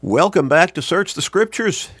Welcome back to Search the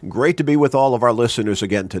Scriptures. Great to be with all of our listeners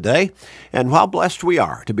again today. And how blessed we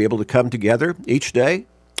are to be able to come together each day,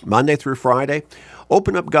 Monday through Friday,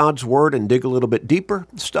 open up God's Word and dig a little bit deeper,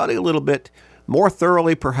 study a little bit more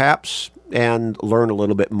thoroughly perhaps, and learn a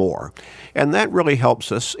little bit more. And that really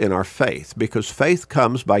helps us in our faith, because faith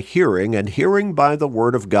comes by hearing, and hearing by the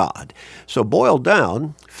Word of God. So boiled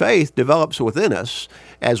down, faith develops within us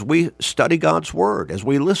as we study God's Word, as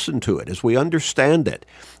we listen to it, as we understand it,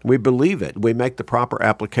 we believe it, we make the proper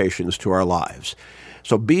applications to our lives.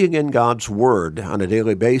 So being in God's Word on a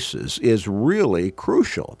daily basis is really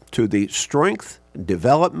crucial to the strength,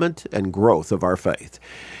 development, and growth of our faith.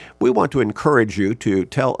 We want to encourage you to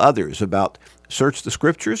tell others about Search the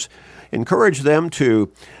Scriptures, encourage them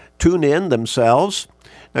to tune in themselves.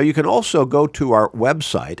 Now, you can also go to our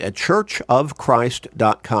website at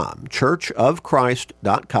churchofchrist.com,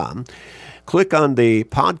 churchofchrist.com, click on the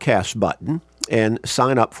podcast button, and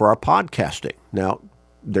sign up for our podcasting. Now,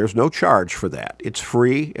 there's no charge for that. It's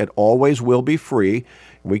free. It always will be free.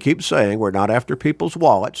 We keep saying we're not after people's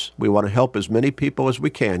wallets. We want to help as many people as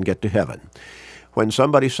we can get to heaven. When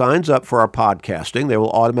somebody signs up for our podcasting, they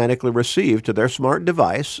will automatically receive to their smart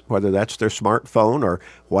device, whether that's their smartphone or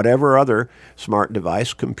whatever other smart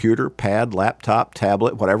device, computer, pad, laptop,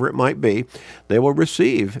 tablet, whatever it might be, they will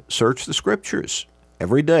receive Search the Scriptures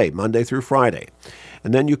every day, Monday through Friday.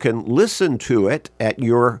 And then you can listen to it at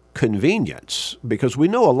your convenience, because we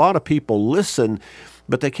know a lot of people listen,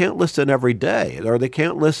 but they can't listen every day, or they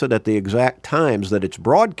can't listen at the exact times that it's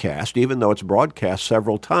broadcast, even though it's broadcast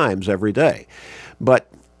several times every day.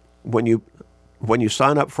 But when you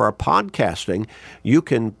sign up for our podcasting, you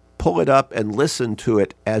can pull it up and listen to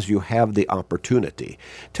it as you have the opportunity.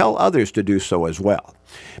 Tell others to do so as well.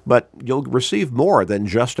 But you'll receive more than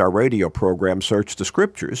just our radio program, Search the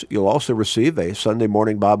Scriptures. You'll also receive a Sunday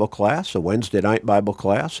morning Bible class, a Wednesday night Bible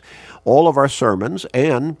class, all of our sermons,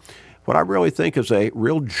 and what I really think is a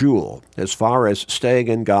real jewel as far as staying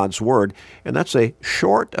in God's Word, and that's a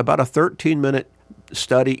short, about a 13-minute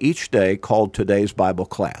study each day called Today's Bible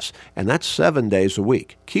Class, and that's 7 days a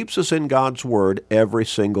week. Keeps us in God's Word every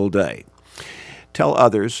single day. Tell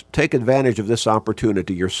others, take advantage of this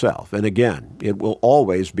opportunity yourself, and again, it will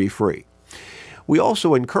always be free. We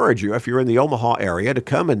also encourage you, if you're in the Omaha area, to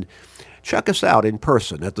come and check us out in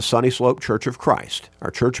person at the Sunny Slope Church of Christ. Our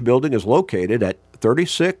church building is located at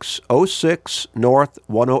 3606 North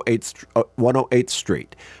 108th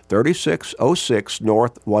Street, 3606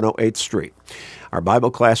 North 108th Street. Our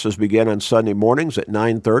Bible classes begin on Sunday mornings at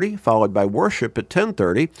 9:30, followed by worship at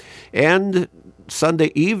 10:30, and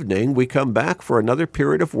Sunday evening we come back for another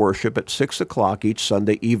period of worship at 6 o'clock each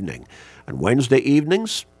Sunday evening. On Wednesday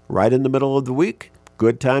evenings, right in the middle of the week,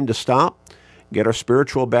 good time to stop, get our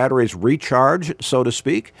spiritual batteries recharged, so to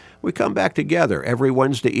speak. We come back together every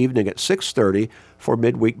Wednesday evening at 6:30 for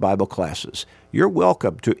midweek Bible classes. You're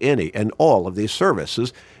welcome to any and all of these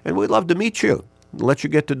services, and we'd love to meet you, let you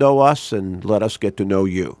get to know us, and let us get to know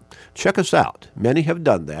you. Check us out. Many have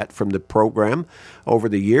done that from the program over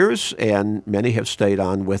the years, and many have stayed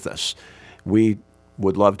on with us. We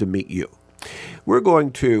would love to meet you. We're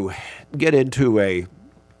going to get into a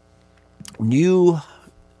new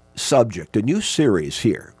subject, a new series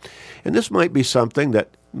here. And this might be something that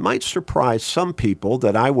might surprise some people,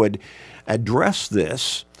 that I would address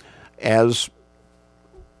this as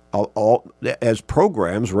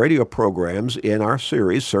programs, radio programs in our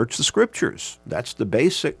series, Search the Scriptures. That's the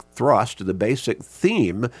basic thrust, the basic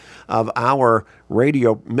theme of our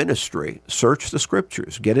radio ministry, Search the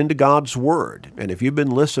Scriptures. Get into God's Word. And if you've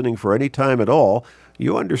been listening for any time at all,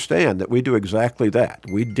 you understand that we do exactly that.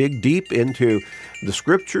 We dig deep into the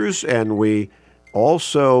Scriptures, and we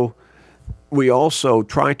also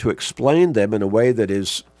try to explain them in a way that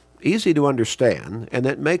is easy to understand and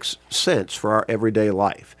that makes sense for our everyday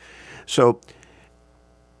life. So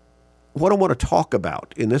what I want to talk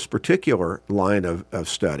about in this particular line of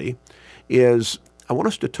study is I want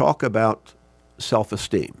us to talk about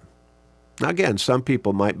self-esteem. Now, again, some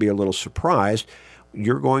people might be a little surprised.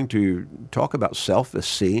 You're going to talk about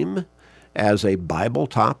self-esteem as a Bible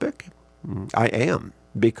topic? I am,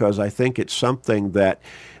 because I think it's something that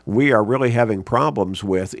we are really having problems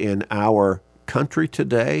with in our country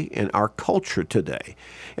today, in our culture today.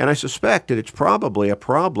 And I suspect that it's probably a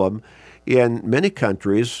problem in many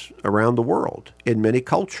countries around the world, in many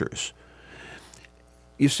cultures.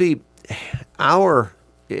 You see,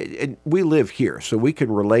 we live here, so we can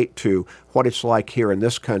relate to what it's like here in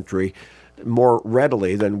this country more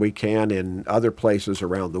readily than we can in other places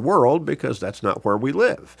around the world, because that's not where we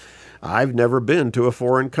live. I've never been to a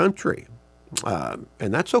foreign country.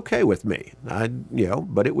 And that's okay with me.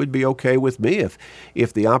 But it would be okay with me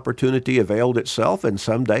if the opportunity availed itself and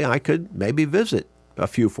someday I could maybe visit a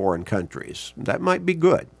few foreign countries. That might be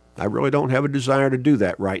good. I really don't have a desire to do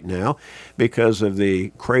that right now because of the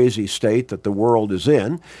crazy state that the world is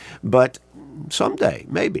in, but someday,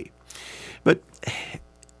 maybe. But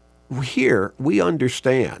here we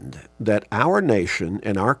understand that our nation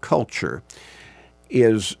and our culture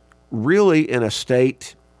is really in a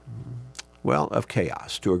state, well, of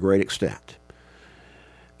chaos to a great extent.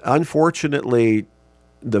 Unfortunately,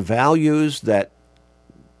 the values that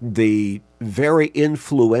the very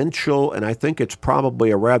influential, and I think it's probably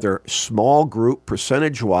a rather small group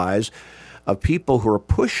percentage-wise, of people who are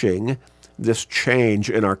pushing this change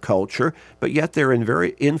in our culture, but yet they're in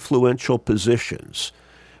very influential positions,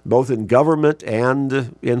 both in government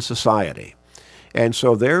and in society. And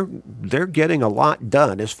so they're getting a lot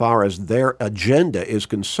done as far as their agenda is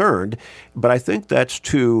concerned, but I think that's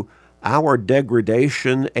to our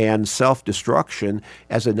degradation and self-destruction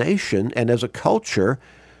as a nation and as a cultural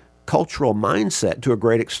mindset to a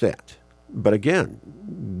great extent. But again,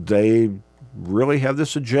 they really have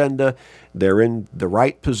this agenda. They're in the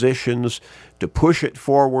right positions to push it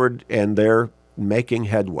forward, and they're making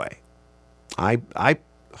headway. I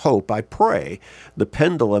hope, I pray, the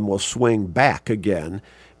pendulum will swing back again.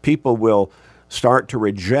 People will start to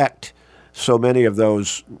reject so many of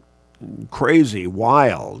those crazy,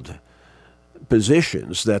 wild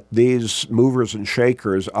positions that these movers and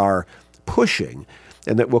shakers are pushing,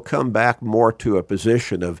 and that will come back more to a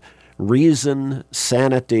position of reason,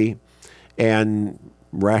 sanity, and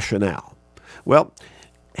rationale. Well,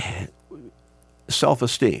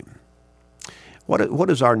 self-esteem. What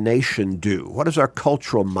does our nation do? What is our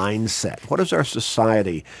cultural mindset? What does our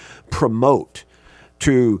society promote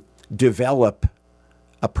to develop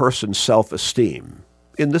a person's self-esteem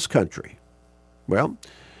in this country? Well,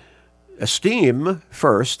 esteem,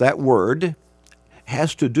 first, that word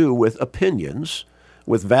has to do with opinions,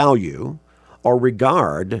 with value, or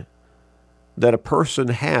regard that a person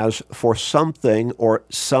has for something or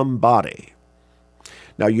somebody.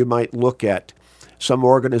 Now, you might look at some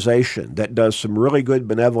organization that does some really good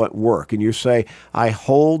benevolent work, and you say, I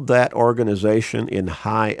hold that organization in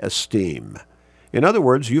high esteem. In other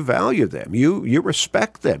words, you value them. You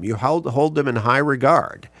respect them. You hold them in high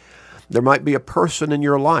regard. There might be a person in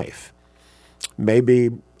your life,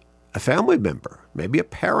 maybe a family member, maybe a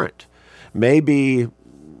parent, maybe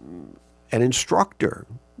an instructor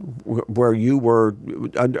where you were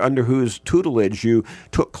under whose tutelage you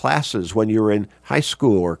took classes when you were in high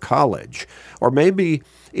school or college. Or maybe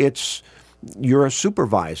you're a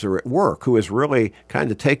supervisor at work who has really kind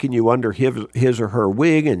of taken you under his or her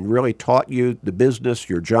wing and really taught you the business,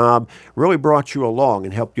 your job, really brought you along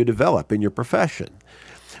and helped you develop in your profession.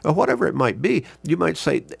 Or whatever it might be, you might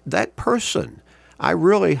say, that person, I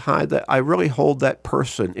really hold that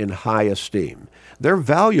person in high esteem. They're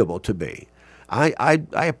valuable to me. I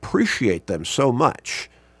appreciate them so much.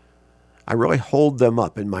 I really hold them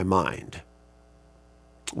up in my mind.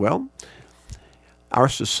 Well, our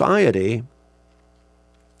society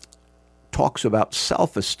talks about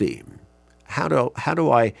self-esteem. How do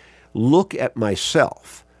I look at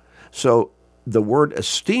myself? So the word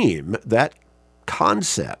esteem, that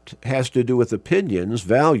concept, has to do with opinions,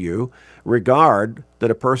 value, regard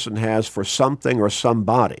that a person has for something or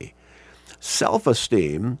somebody.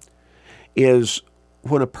 Self-esteem is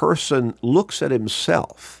when a person looks at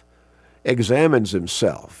himself, examines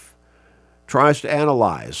himself, tries to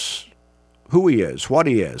analyze who he is, what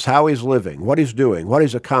he is, how he's living, what he's doing, what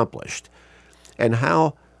he's accomplished, and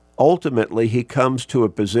how ultimately he comes to a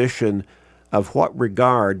position of what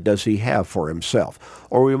regard does he have for himself.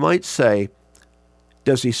 Or we might say,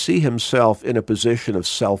 does he see himself in a position of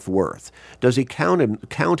self-worth? Does he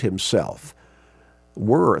count himself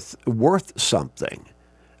worth something?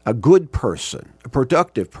 A good person, a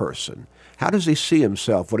productive person. How does he see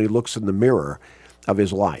himself when he looks in the mirror of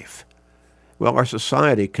his life? Well, our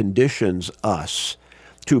society conditions us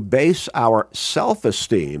to base our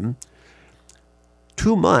self-esteem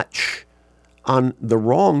too much on the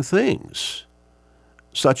wrong things,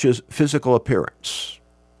 such as physical appearance,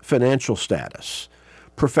 financial status,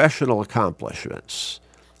 professional accomplishments,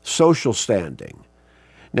 social standing.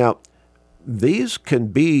 Now, these can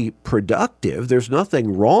be productive. There's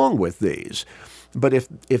nothing wrong with these. But if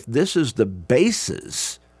this is the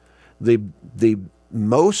basis, the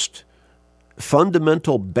most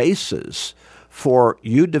fundamental basis for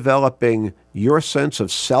you developing your sense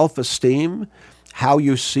of self-esteem, how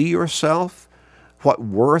you see yourself, what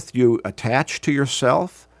worth you attach to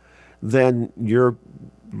yourself, then you're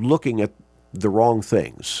looking at the wrong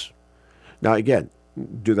things. Now, again,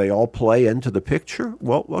 do they all play into the picture?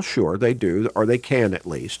 Well, sure, they do, or they can at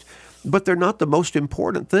least. But they're not the most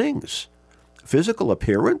important things. Physical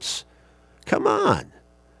appearance? Come on.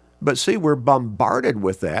 But see, we're bombarded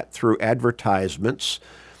with that through advertisements,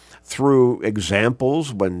 through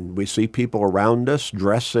examples when we see people around us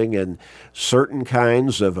dressing in certain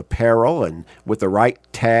kinds of apparel and with the right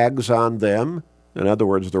tags on them, in other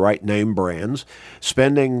words, the right name brands,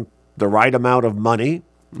 spending the right amount of money,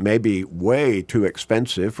 maybe way too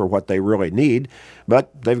expensive for what they really need, but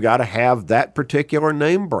they've got to have that particular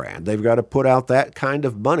name brand. They've got to put out that kind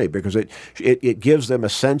of money because it gives them a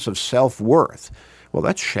sense of self-worth. Well,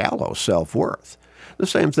 that's shallow self-worth. The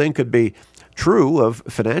same thing could be true of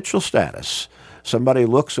financial status. Somebody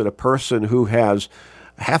looks at a person who has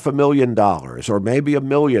 $500,000 or maybe $1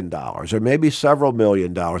 million or maybe several $1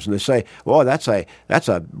 million, and they say, well, that's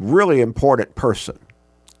a really important person.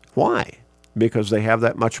 Why? Because they have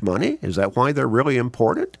that much money? Is that why they're really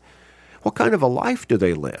important? What kind of a life do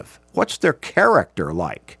they live? What's their character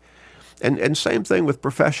like? And same thing with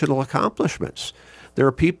professional accomplishments. There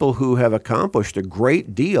are people who have accomplished a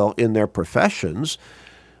great deal in their professions,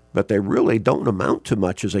 but they really don't amount to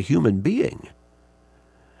much as a human being.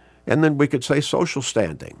 And then we could say social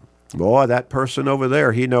standing. Boy, that person over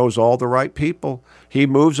there, he knows all the right people. He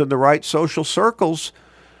moves in the right social circles.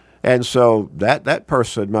 And so that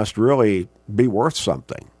person must really be worth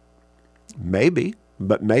something. Maybe,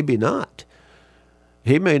 but maybe not.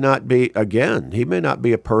 He may not be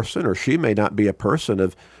a person, or she may not be a person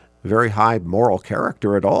of very high moral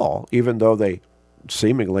character at all, even though they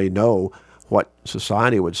seemingly know what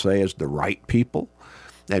society would say is the right people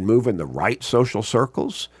and move in the right social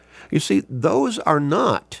circles. You see, those are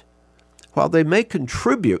not, while they may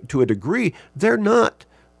contribute to a degree, they're not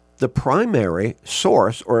the primary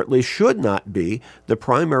source, or at least should not be the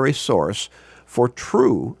primary source for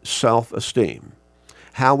true self-esteem.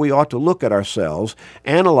 How we ought to look at ourselves,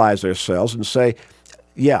 analyze ourselves, and say,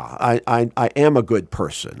 yeah, I am a good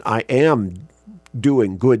person. I am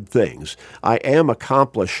doing good things. I am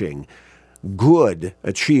accomplishing good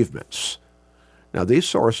achievements. Now, these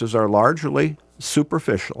sources are largely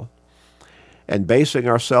superficial, and basing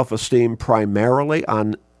our self-esteem primarily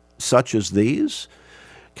on such as these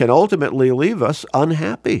can ultimately leave us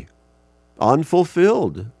unhappy,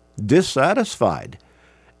 unfulfilled, dissatisfied,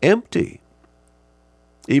 empty,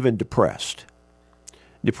 even depressed.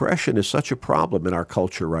 Depression is such a problem in our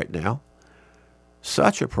culture right now.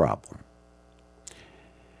 Such a problem.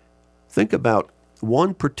 Think about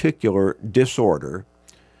one particular disorder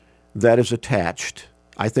that is attached,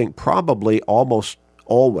 I think probably almost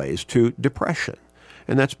always, to depression,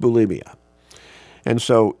 and that's bulimia. And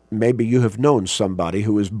so maybe you have known somebody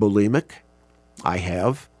who is bulimic. I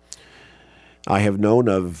have. I have known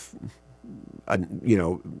of,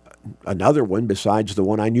 another one besides the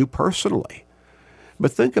one I knew personally.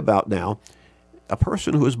 But think about now a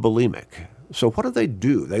person who is bulimic. So what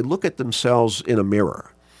do? They look at themselves in a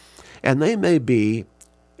mirror, and they may be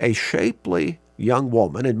a shapely young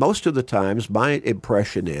woman, and most of the times my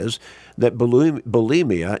impression is that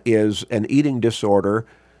bulimia is an eating disorder,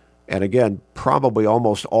 and again, probably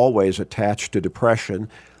almost always attached to depression,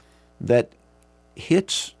 that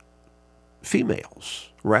hits females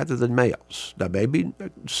rather than males. Now, maybe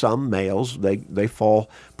some males, they fall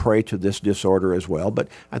prey to this disorder as well, but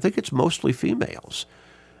I think it's mostly females.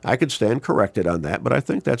 I could stand corrected on that, but I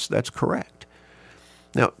think that's correct.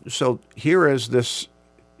 Now, so here is this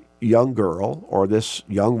young girl or this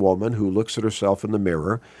young woman who looks at herself in the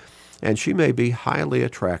mirror, and she may be highly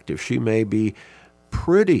attractive. She may be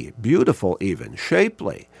pretty, beautiful even,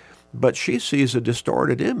 shapely, but she sees a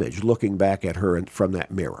distorted image looking back at her from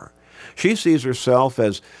that mirror. She sees herself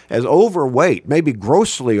as overweight, maybe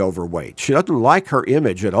grossly overweight. She doesn't like her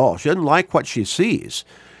image at all. She doesn't like what she sees.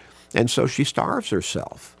 And so she starves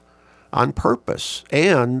herself on purpose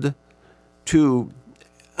and to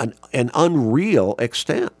an unreal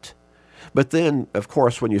extent. But then, of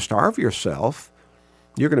course, when you starve yourself,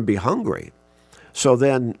 you're going to be hungry. So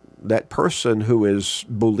then that person who is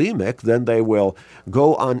bulimic, then they will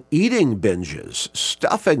go on eating binges,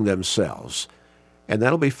 stuffing themselves, and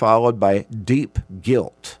that'll be followed by deep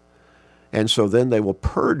guilt. And so then they will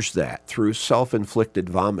purge that through self-inflicted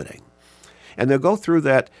vomiting. And they'll go through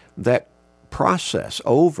that process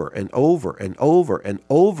over and over and over and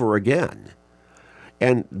over again.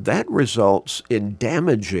 And that results in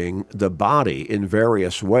damaging the body in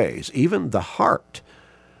various ways. Even the heart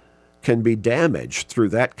can be damaged through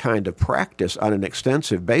that kind of practice on an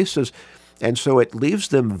extensive basis. And so it leaves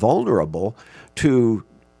them vulnerable to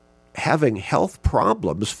having health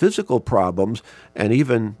problems, physical problems, and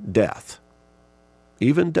even death.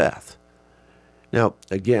 Even death. Now,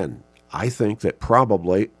 again, I think that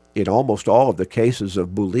probably in almost all of the cases of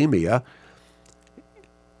bulimia,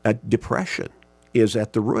 depression is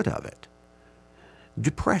at the root of it.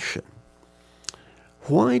 Depression.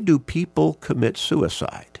 Why do people commit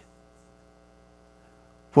suicide?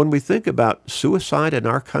 When we think about suicide in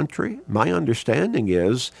our country, my understanding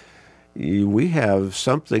is we have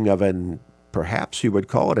something of perhaps you would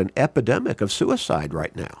call it an epidemic of suicide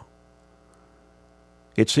right now.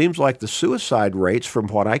 It seems like the suicide rates, from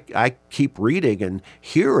what I keep reading and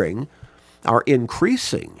hearing, are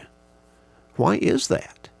increasing. Why is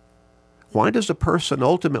that? Why does a person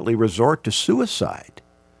ultimately resort to suicide?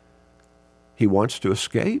 He wants to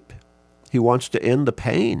escape. He wants to end the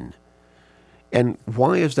pain. And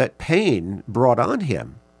why is that pain brought on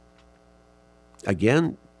him?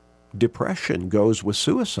 Again, depression goes with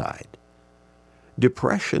suicide.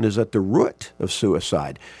 Depression is at the root of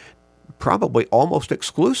suicide, probably almost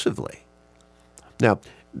exclusively. Now,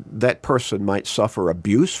 that person might suffer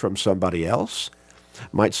abuse from somebody else,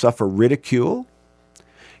 might suffer ridicule.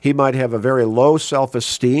 He might have a very low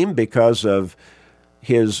self-esteem because of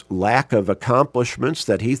his lack of accomplishments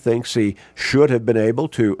that he thinks he should have been able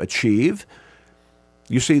to achieve.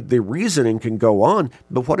 You see, the reasoning can go on,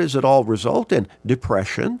 but what does it all result in?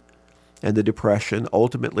 Depression, and the depression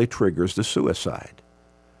ultimately triggers the suicide.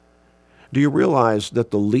 Do you realize that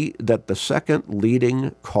the second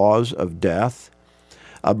leading cause of death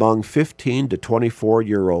among 15 to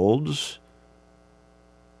 24-year-olds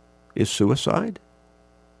is suicide?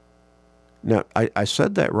 Now, I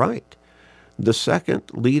said that right. The second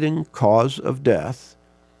leading cause of death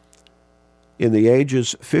in the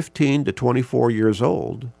ages 15 to 24 years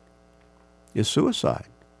old is suicide.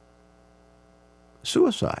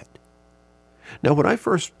 Suicide. Now, when I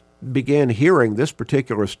first began hearing this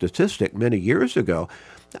particular statistic many years ago,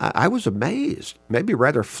 I was amazed, maybe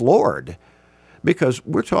rather floored, because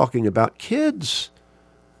we're talking about kids.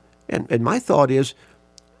 And my thought is,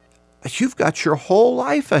 you've got your whole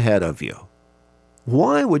life ahead of you.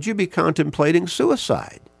 Why would you be contemplating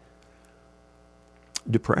suicide?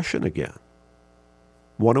 Depression again.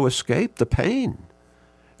 Want to escape the pain.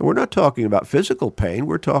 And we're not talking about physical pain.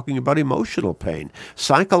 We're talking about emotional pain,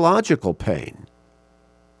 psychological pain.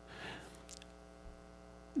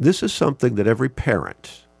 This is something that every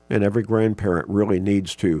parent and every grandparent really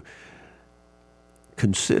needs to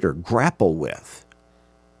consider, grapple with,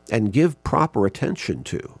 and give proper attention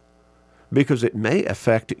to, because it may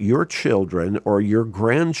affect your children or your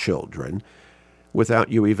grandchildren without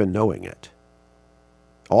you even knowing it.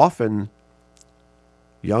 Often,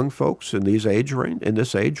 young folks in this age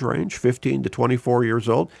range, 15 to 24 years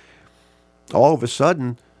old, all of a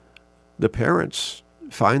sudden, the parents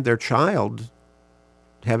find their child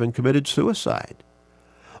having committed suicide.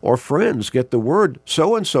 Or friends get the word,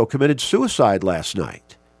 so-and-so committed suicide last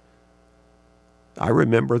night. I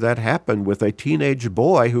remember that happened with a teenage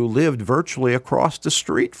boy who lived virtually across the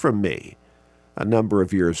street from me a number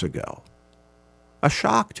of years ago. A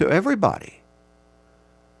shock to everybody.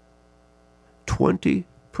 20%,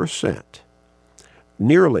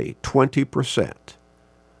 nearly 20%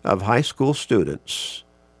 of high school students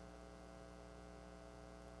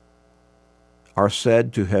are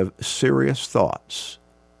said to have serious thoughts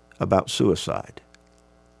about suicide.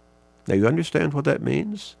 Now, you understand what that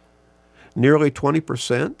means? Nearly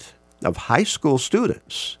 20% of high school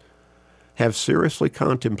students have seriously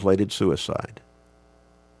contemplated suicide.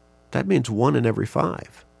 That means 1 in every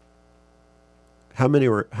 5. How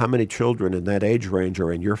many children in that age range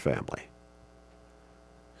are in your family?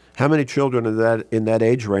 How many children in that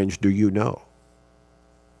age range do you know?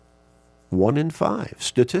 1 in 5,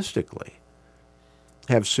 statistically,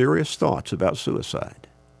 have serious thoughts about suicide.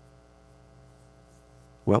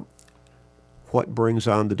 Well, what brings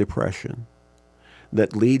on the depression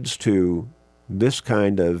that leads to this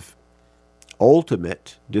kind of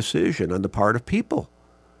ultimate decision on the part of people?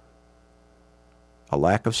 A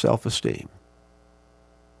lack of self-esteem.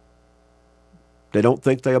 They don't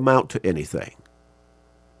think they amount to anything.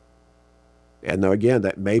 And now again,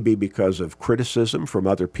 that may be because of criticism from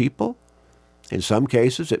other people. In some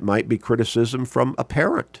cases, it might be criticism from a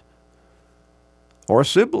parent or a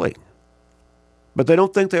sibling. But they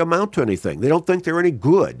don't think they amount to anything. They don't think they're any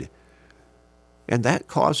good. And that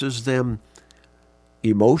causes them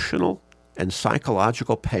emotional and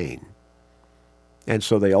psychological pain. And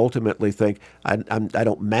so they ultimately think, I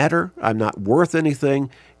don't matter, I'm not worth anything,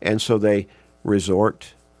 and so they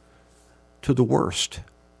resort to the worst.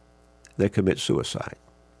 They commit suicide.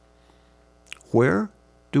 Where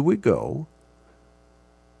do we go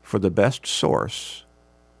for the best source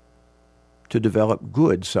to develop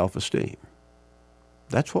good self-esteem?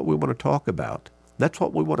 That's what we want to talk about That's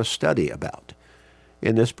what we want to study about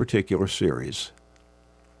in this particular series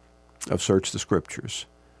of Search the Scriptures.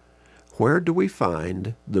 Where do we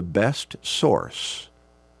find the best source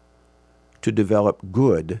to develop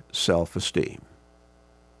good self-esteem?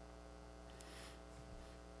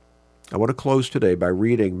 I want to close today by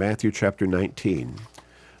reading Matthew chapter 19,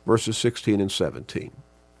 verses 16 and 17.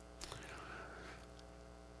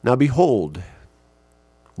 Now behold,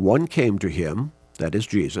 one came to him, that is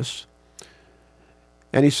Jesus,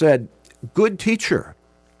 and he said, Good teacher,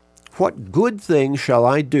 what good thing shall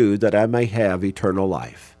I do that I may have eternal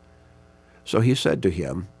life? So he said to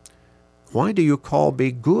him, Why do you call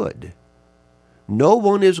me good? No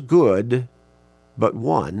one is good but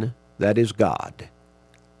one, that is God.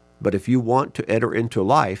 But if you want to enter into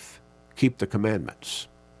life, keep the commandments.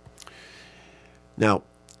 Now,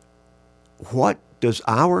 what does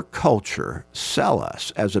our culture sell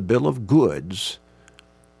us as a bill of goods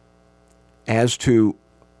as to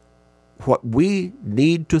what we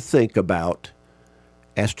need to think about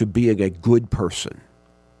as to being a good person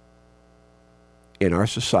in our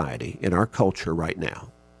society, in our culture right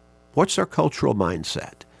now? What's our cultural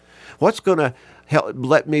mindset? What's going to help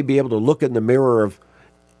let me be able to look in the mirror of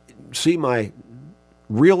see my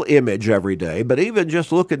real image every day, but even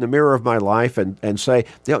just look in the mirror of my life and say,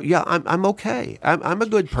 yeah, I'm okay. I'm a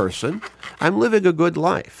good person. I'm living a good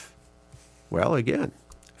life. Well, again,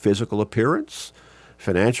 physical appearance,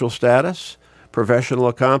 financial status, professional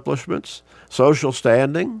accomplishments, social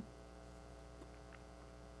standing,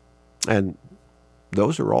 and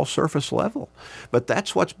those are all surface level. But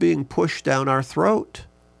that's what's being pushed down our throat.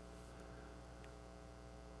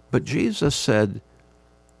 But Jesus said,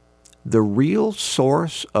 the real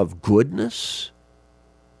source of goodness,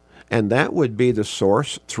 and that would be the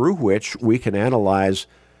source through which we can analyze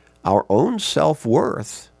our own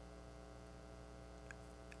self-worth,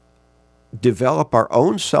 develop our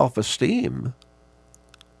own self-esteem,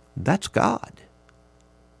 that's God.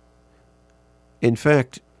 In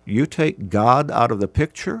fact, you take God out of the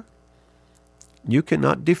picture, you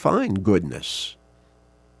cannot define goodness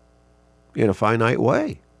in a finite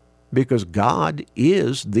way, because God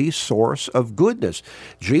is the source of goodness.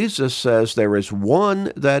 Jesus says there is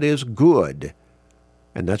one that is good,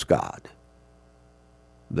 and that's God.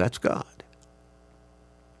 That's God.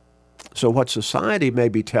 So what society may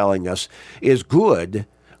be telling us is good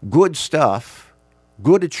stuff,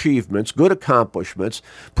 good achievements, good accomplishments,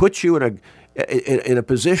 puts you in a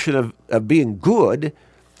position of being good.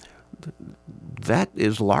 That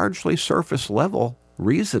is largely surface level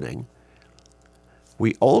reasoning.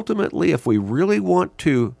 We ultimately, if we really want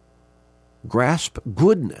to grasp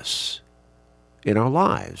goodness in our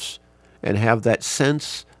lives and have that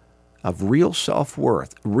sense of real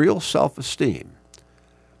self-worth, real self-esteem,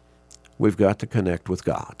 we've got to connect with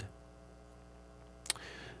God.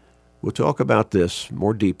 We'll talk about this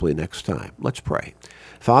more deeply next time. Let's pray.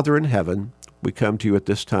 Father in heaven, we come to you at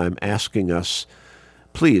this time asking us,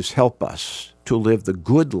 please help us to live the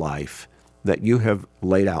good life that you have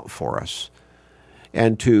laid out for us,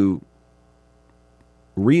 and to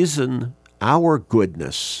reason our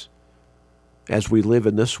goodness as we live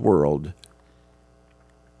in this world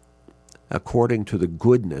according to the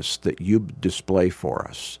goodness that you display for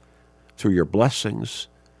us through your blessings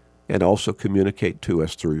and also communicate to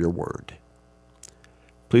us through your word.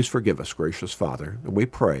 Please forgive us, gracious Father, and we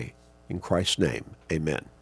pray in Christ's name. Amen.